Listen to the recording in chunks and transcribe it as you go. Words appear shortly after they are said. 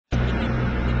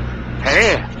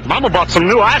Hey, Mama bought some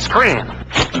new ice cream.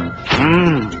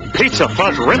 Pizza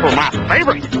fudge rimble, my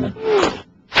favorite.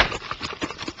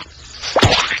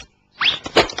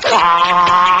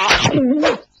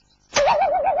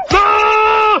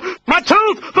 My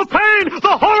tooth! The pain!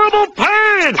 The horrible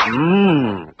pain!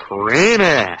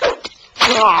 Creamy.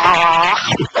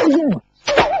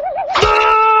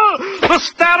 The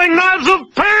stabbing knives of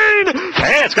pain!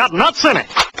 Hey, it's got nuts in it.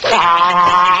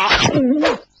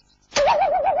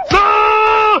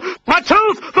 My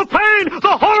tooth! The pain!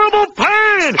 The horrible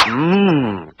pain!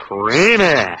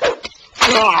 Creamy.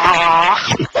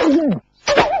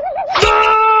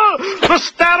 The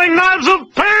stabbing knives of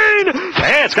pain!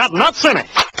 Hey, it's got nuts in it.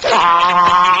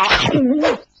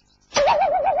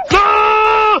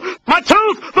 My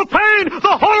tooth! The pain!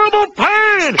 The horrible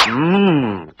pain!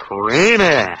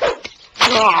 Creamy.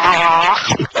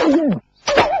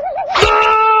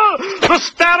 The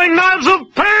stabbing knives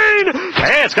of pain!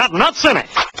 Hey, it's got nuts in it.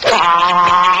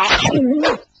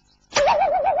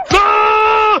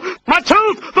 My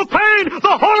tooth! The pain!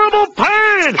 The horrible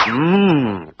pain!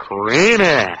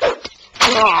 Creamy.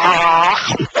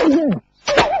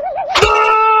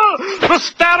 The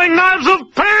stabbing knives of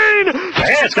pain!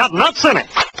 Hey, it's got nuts in it.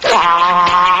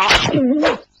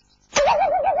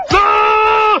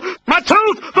 My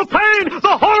tooth! The pain!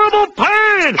 The horrible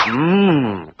pain!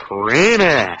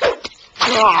 Creamy.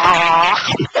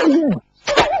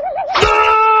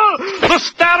 The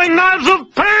stabbing knives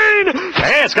of pain!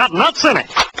 Hey, it's got nuts in it.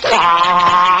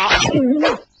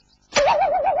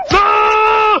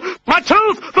 My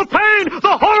tooth! The pain!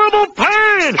 The horrible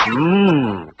pain!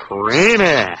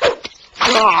 Creamy.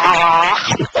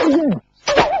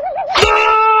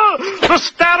 The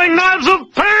stabbing knives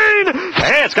of pain!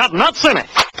 Hey, it's got nuts in it.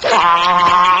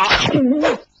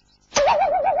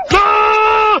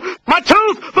 My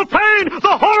tooth! The pain!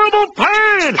 The horrible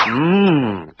pain!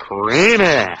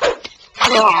 Creamy.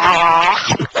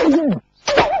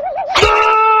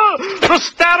 The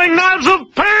stabbing knives of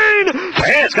pain!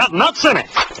 Hey, it's got nuts in it.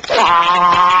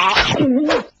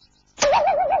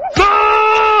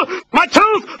 My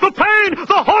tooth! The pain!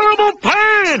 The horrible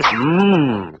pain!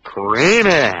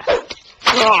 Creamy.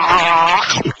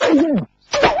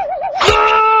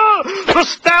 The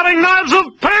stabbing knives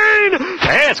of pain!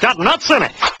 Hey, it's got nuts in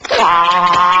it.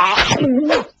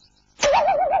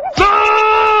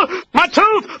 My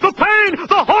tooth! The pain!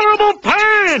 The horrible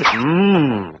pain!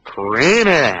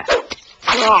 Creamy.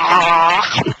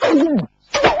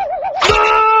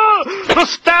 The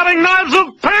stabbing knives of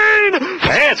pain!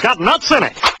 Hey, it's got nuts in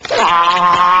it.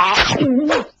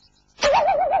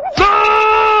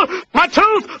 My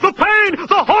tooth! The pain!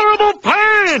 The horrible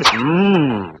pain!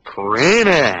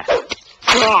 Creamy.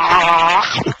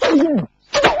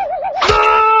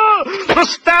 The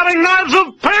stabbing knives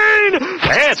of pain!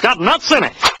 Hey, it's got nuts in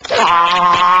it.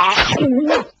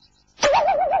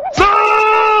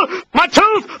 My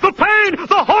tooth! The pain!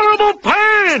 The horrible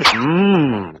pain!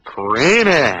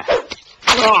 Creamy.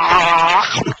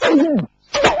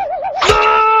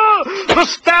 The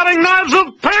stabbing knives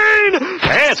of pain!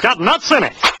 Hey, it's got nuts in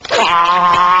it.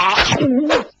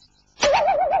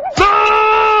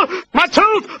 My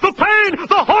tooth! The pain!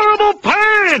 The horrible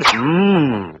pain!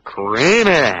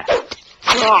 Creamy.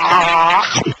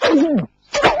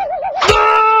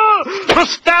 The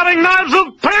stabbing knives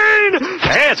of pain!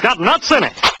 Hey, it's got nuts in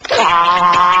it.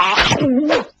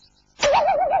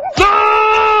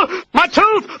 My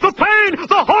tooth! The pain!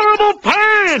 The horrible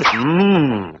pain!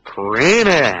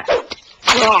 Creamy.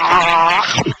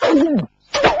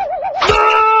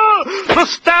 The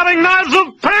stabbing knives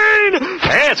of pain!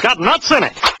 Hey, it's got nuts in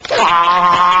it.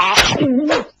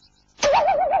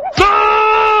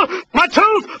 My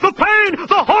tooth! The pain!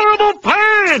 The horrible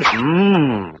pain!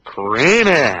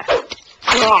 Creamy.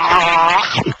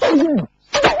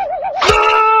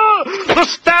 The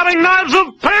stabbing knives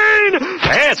of pain!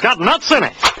 Hey, it's got nuts in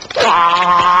it.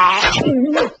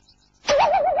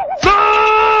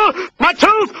 My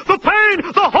tooth! The pain!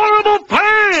 The horrible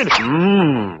pain!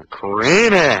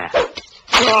 Creamy.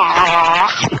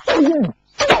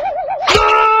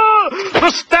 The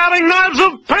stabbing knives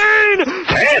of pain!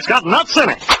 Hey, it's got nuts in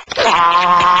it.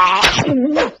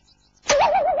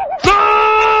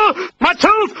 My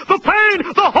tooth! The pain!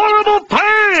 The horrible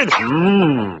pain!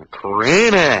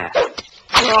 Creamy.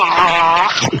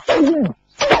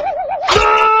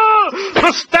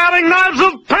 The stabbing knives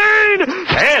of pain!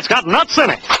 Hey, it's got nuts in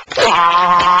it.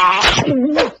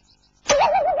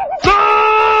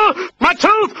 My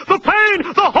tooth! The pain!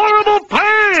 The horrible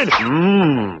pain!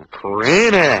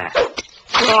 Creamy.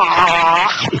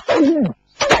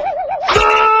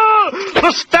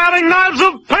 The stabbing knives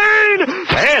of pain!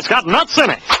 Hey, it's got nuts in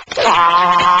it.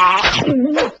 Ah!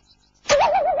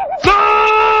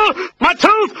 My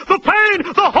tooth! The pain!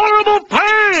 The horrible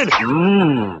pain!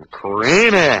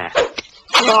 Creamy!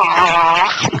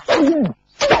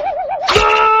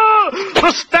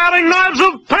 The stabbing knives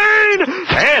of pain!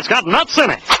 Hey, it's got nuts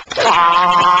in it!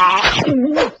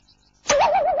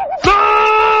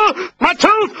 My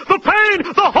tooth! The pain!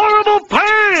 The horrible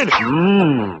pain!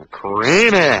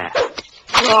 Creamy!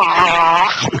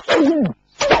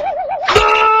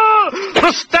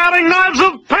 The stabbing knives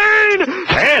of pain!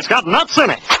 Hey, it's got nuts in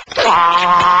it!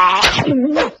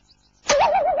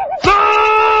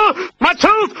 My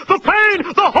tooth! The pain!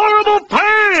 The horrible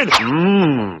pain!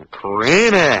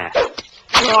 Creamy!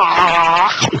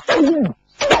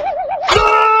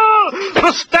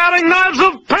 The stabbing knives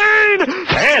of pain!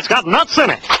 Hey, it's got nuts in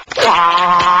it!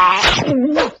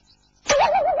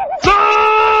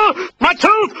 My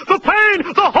tooth! The pain!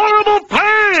 The horrible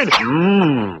pain!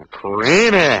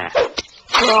 Creamy!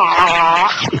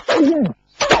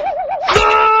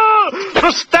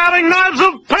 The stabbing knives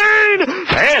of pain!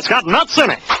 Hey, it's got nuts in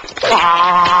it!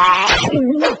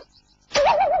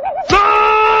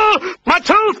 My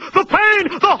tooth! The pain!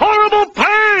 The horrible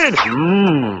pain!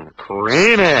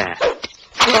 Creamy!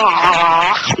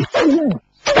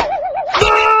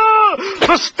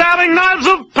 The stabbing knives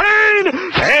of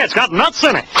pain! Hey, it's got nuts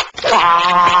in it!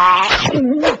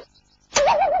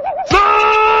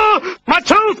 My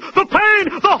tooth! The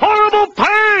pain! The horrible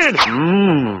pain!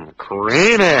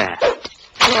 Creamy!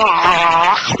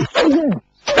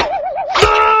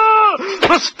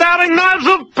 The stabbing knives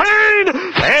of pain!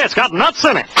 Hey, it's got nuts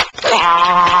in it!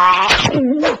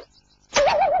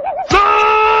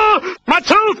 My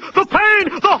tooth! The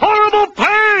pain! The horrible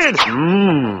pain!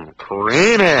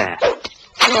 Creamy!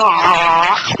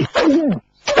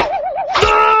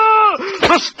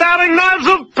 The stabbing knives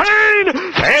of pain!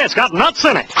 Hey, it's got nuts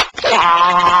in it!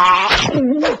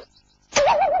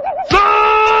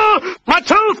 My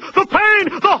tooth! The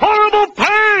pain! The horrible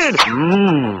pain!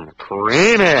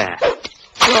 Creamy!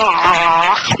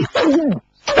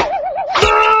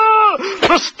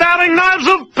 The stabbing knives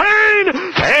of pain!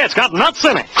 Hey, it's got nuts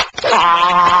in it!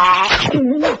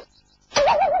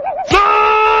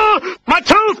 My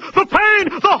tooth! The pain!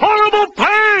 The horrible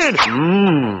pain!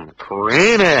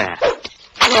 Creamy!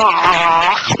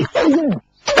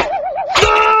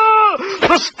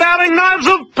 The stabbing knives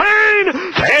of pain!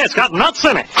 Hey, it's got nuts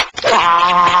in it!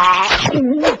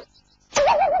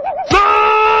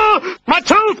 My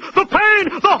tooth! The pain!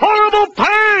 The horrible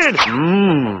pain!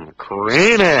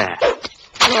 Creamy!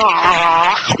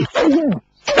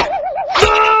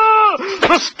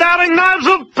 The stabbing knives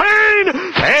of pain!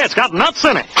 Hey, it's got nuts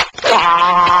in it!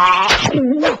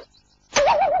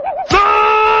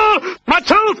 My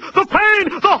tooth! The pain!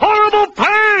 The horrible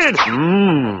pain!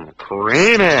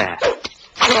 Creamy!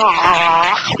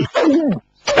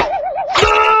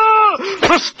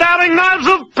 The stabbing knives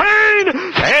of pain!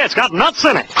 Hey, it's got nuts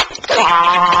in it!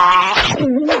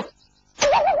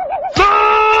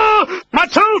 My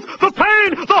tooth! The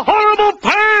pain! The horrible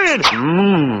pain!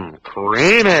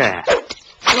 Creamy!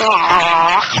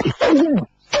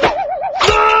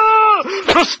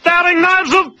 The stabbing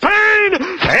knives of pain!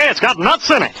 Hey, it's got nuts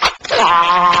in it!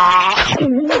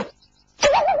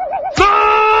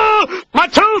 My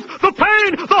tooth! The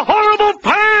pain! The horrible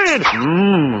pain!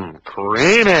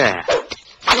 Creamy!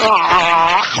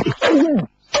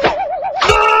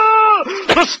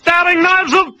 The stabbing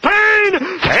knives of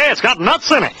pain! Hey, it's got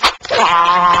nuts in it!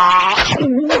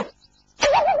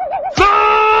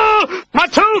 My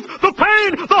tooth! The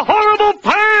pain! The horrible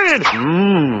pain!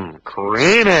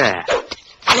 Creamy!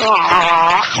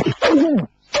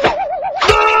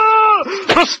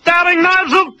 The stabbing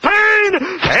knives of pain!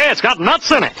 Hey, it's got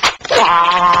nuts in it!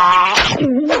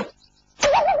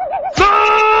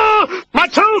 My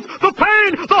tooth! The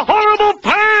pain! The horrible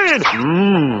pain!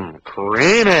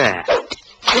 Creamy!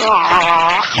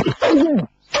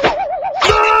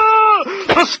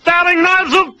 The stabbing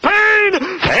knives of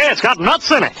pain! Hey, it's got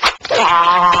nuts in it!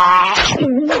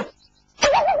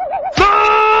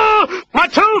 My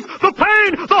tooth! The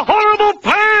pain! The horrible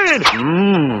pain!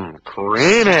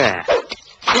 Creamy!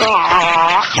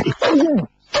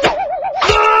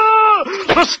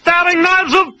 The stabbing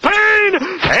knives of pain!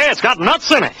 Hey, it's got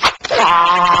nuts in it!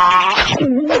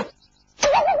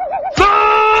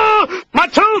 My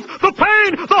tooth! The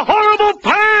pain! The horrible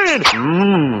pain!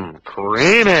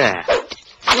 Creamy!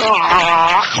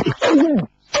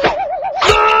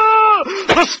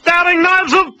 The stabbing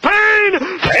knives of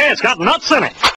pain! Hey, it's got nuts in it!